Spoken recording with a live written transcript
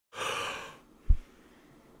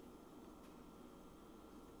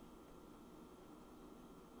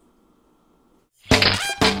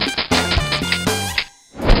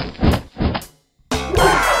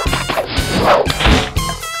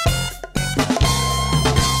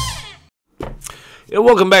Yeah,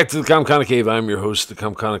 welcome back to the Comconocave. I'm your host, the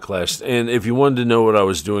Comconocalst. And if you wanted to know what I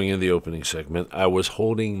was doing in the opening segment, I was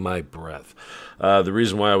holding my breath. The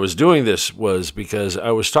reason why I was doing this was because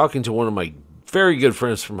I was talking to one of my very good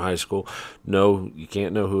friends from high school. No, you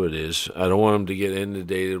can't know who it is. I don't want him to get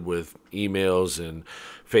inundated with emails and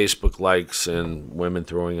Facebook likes and women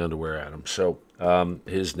throwing underwear at him. So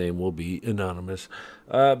his name will be anonymous.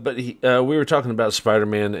 But we were talking about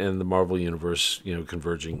Spider-Man and the Marvel Universe,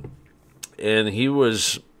 converging. And he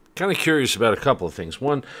was kind of curious about a couple of things.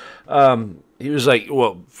 One, he was like,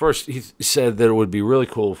 well, first he said that it would be really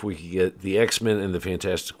cool if we could get the X-Men and the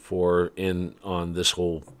Fantastic Four in on this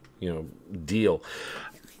whole, deal.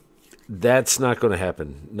 That's not going to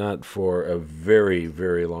happen, not for a very,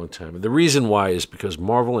 very long time. And the reason why is because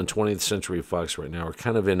Marvel and 20th Century Fox right now are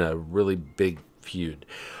kind of in a really big feud.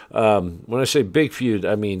 When I say big feud,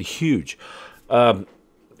 I mean huge. How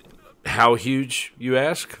huge, you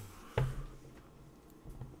ask?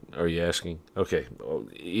 Are you asking? Okay. Well,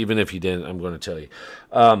 even if you didn't, I'm going to tell you.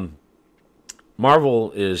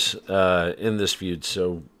 Marvel is in this feud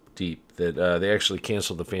so deep that they actually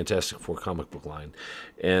canceled the Fantastic Four comic book line.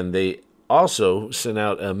 And they also sent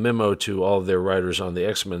out a memo to all of their writers on the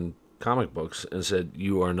X-Men comic books and said,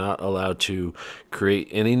 you are not allowed to create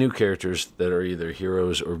any new characters that are either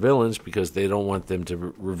heroes or villains because they don't want them to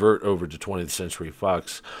revert over to 20th Century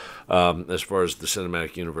Fox as far as the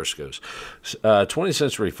cinematic universe goes. 20th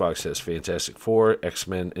Century Fox has Fantastic Four,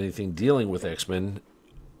 X-Men, anything dealing with X-Men,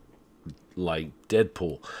 like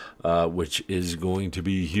Deadpool, which is going to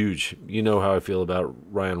be huge. You know how I feel about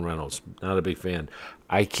Ryan Reynolds. Not a big fan.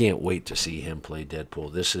 I can't wait to see him play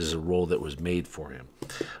Deadpool. This is a role that was made for him.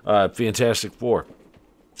 Fantastic Four.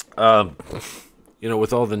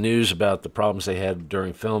 With all the news about the problems they had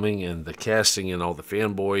during filming and the casting and all the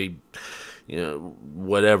fanboy,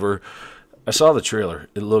 whatever. I saw the trailer.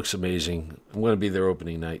 It looks amazing. I'm going to be there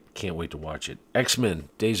opening night. Can't wait to watch it. X-Men,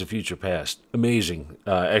 Days of Future Past. Amazing.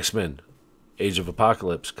 X-Men, Age of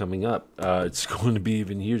Apocalypse coming up. It's going to be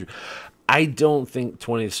even huger. I don't think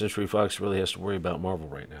 20th Century Fox really has to worry about Marvel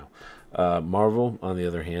right now. Marvel, on the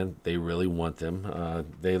other hand, they really want them.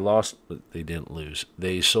 They lost, but they didn't lose.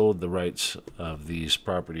 They sold the rights of these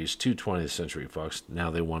properties to 20th Century Fox. Now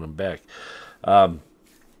they want them back.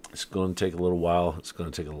 It's going to take a little while. It's going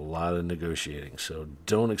to take a lot of negotiating. So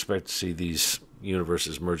don't expect to see these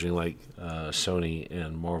universes merging like Sony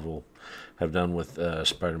and Marvel have done with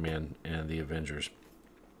Spider-Man and the Avengers.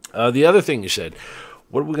 The other thing you said,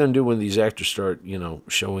 what are we going to do when these actors start,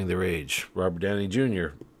 showing their age? Robert Downey Jr.,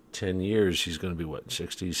 10 years, he's going to be, what,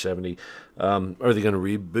 60, 70? Are they going to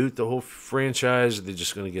reboot the whole franchise? Are they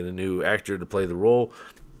just going to get a new actor to play the role?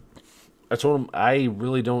 I told him I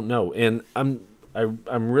really don't know. And I'm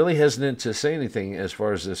really hesitant to say anything as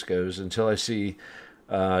far as this goes until I see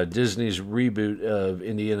Disney's reboot of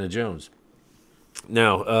Indiana Jones.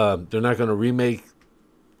 Now, they're not going to remake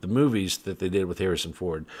the movies that they did with Harrison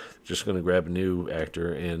Ford. They're just going to grab a new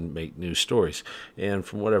actor and make new stories. And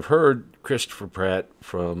from what I've heard, Christopher Pratt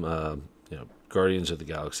from Guardians of the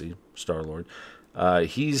Galaxy, Star-Lord,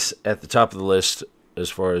 he's at the top of the list as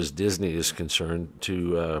far as Disney is concerned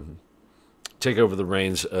to take over the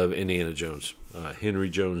reins of Indiana Jones. Henry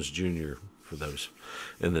Jones Jr., for those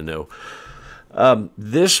in the know.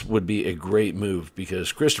 This would be a great move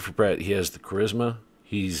because Christopher Pratt, he has the charisma,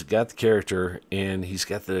 he's got the character, and he's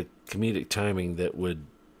got the comedic timing that would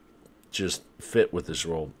just fit with this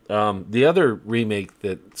role. The other remake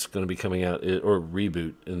that's going to be coming out, or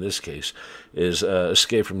reboot in this case, is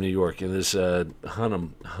Escape from New York. And this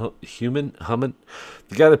Hunnam,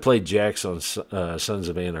 the guy that played Jax on Sons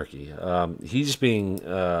of Anarchy, he's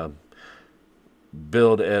being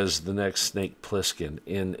billed as the next Snake Plissken.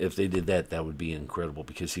 And if they did that, that would be incredible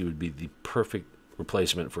because he would be the perfect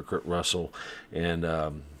replacement for Kurt Russell,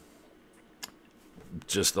 and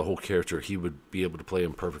just the whole character. He would be able to play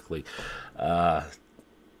him perfectly.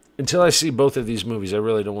 Until I see both of these movies, I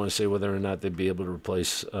really don't want to say whether or not they'd be able to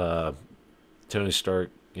replace Tony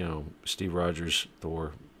Stark, Steve Rogers,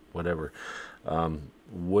 Thor, whatever.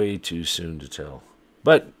 Way too soon to tell.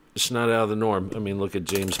 But it's not out of the norm. I mean, look at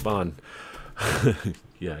James Bond.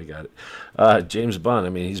 Yeah, I got it. James Bond, I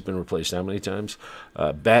mean, he's been replaced how many times?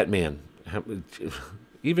 Batman.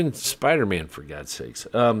 Even Spider-Man, for God's sakes.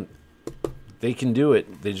 They can do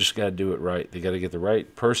it. They just got to do it right. They got to get the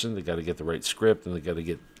right person. They got to get the right script, and they got to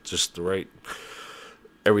get just the right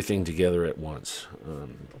everything together at once.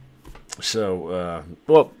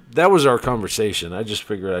 Well, that was our conversation. I just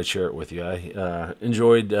figured I'd share it with you. I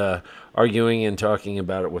enjoyed arguing and talking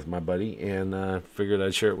about it with my buddy, and figured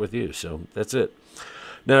I'd share it with you. So that's it.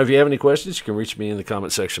 Now, if you have any questions, you can reach me in the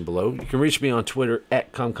comment section below. You can reach me on Twitter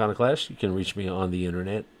at Comconocalst. You can reach me on the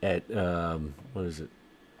internet at,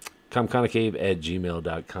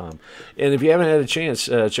 Comconocave@gmail.com. And if you haven't had a chance,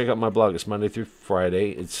 check out my blog. It's Monday through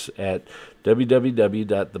Friday. It's at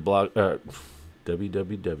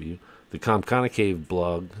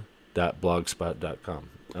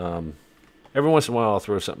www.thecomconocave.blogspot.com. Every once in a while, I'll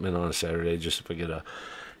throw something in on a Saturday just if I get a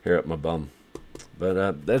hair up my bum.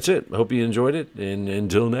 But that's it. I hope you enjoyed it. And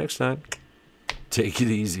until next time, take it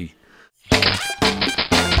easy.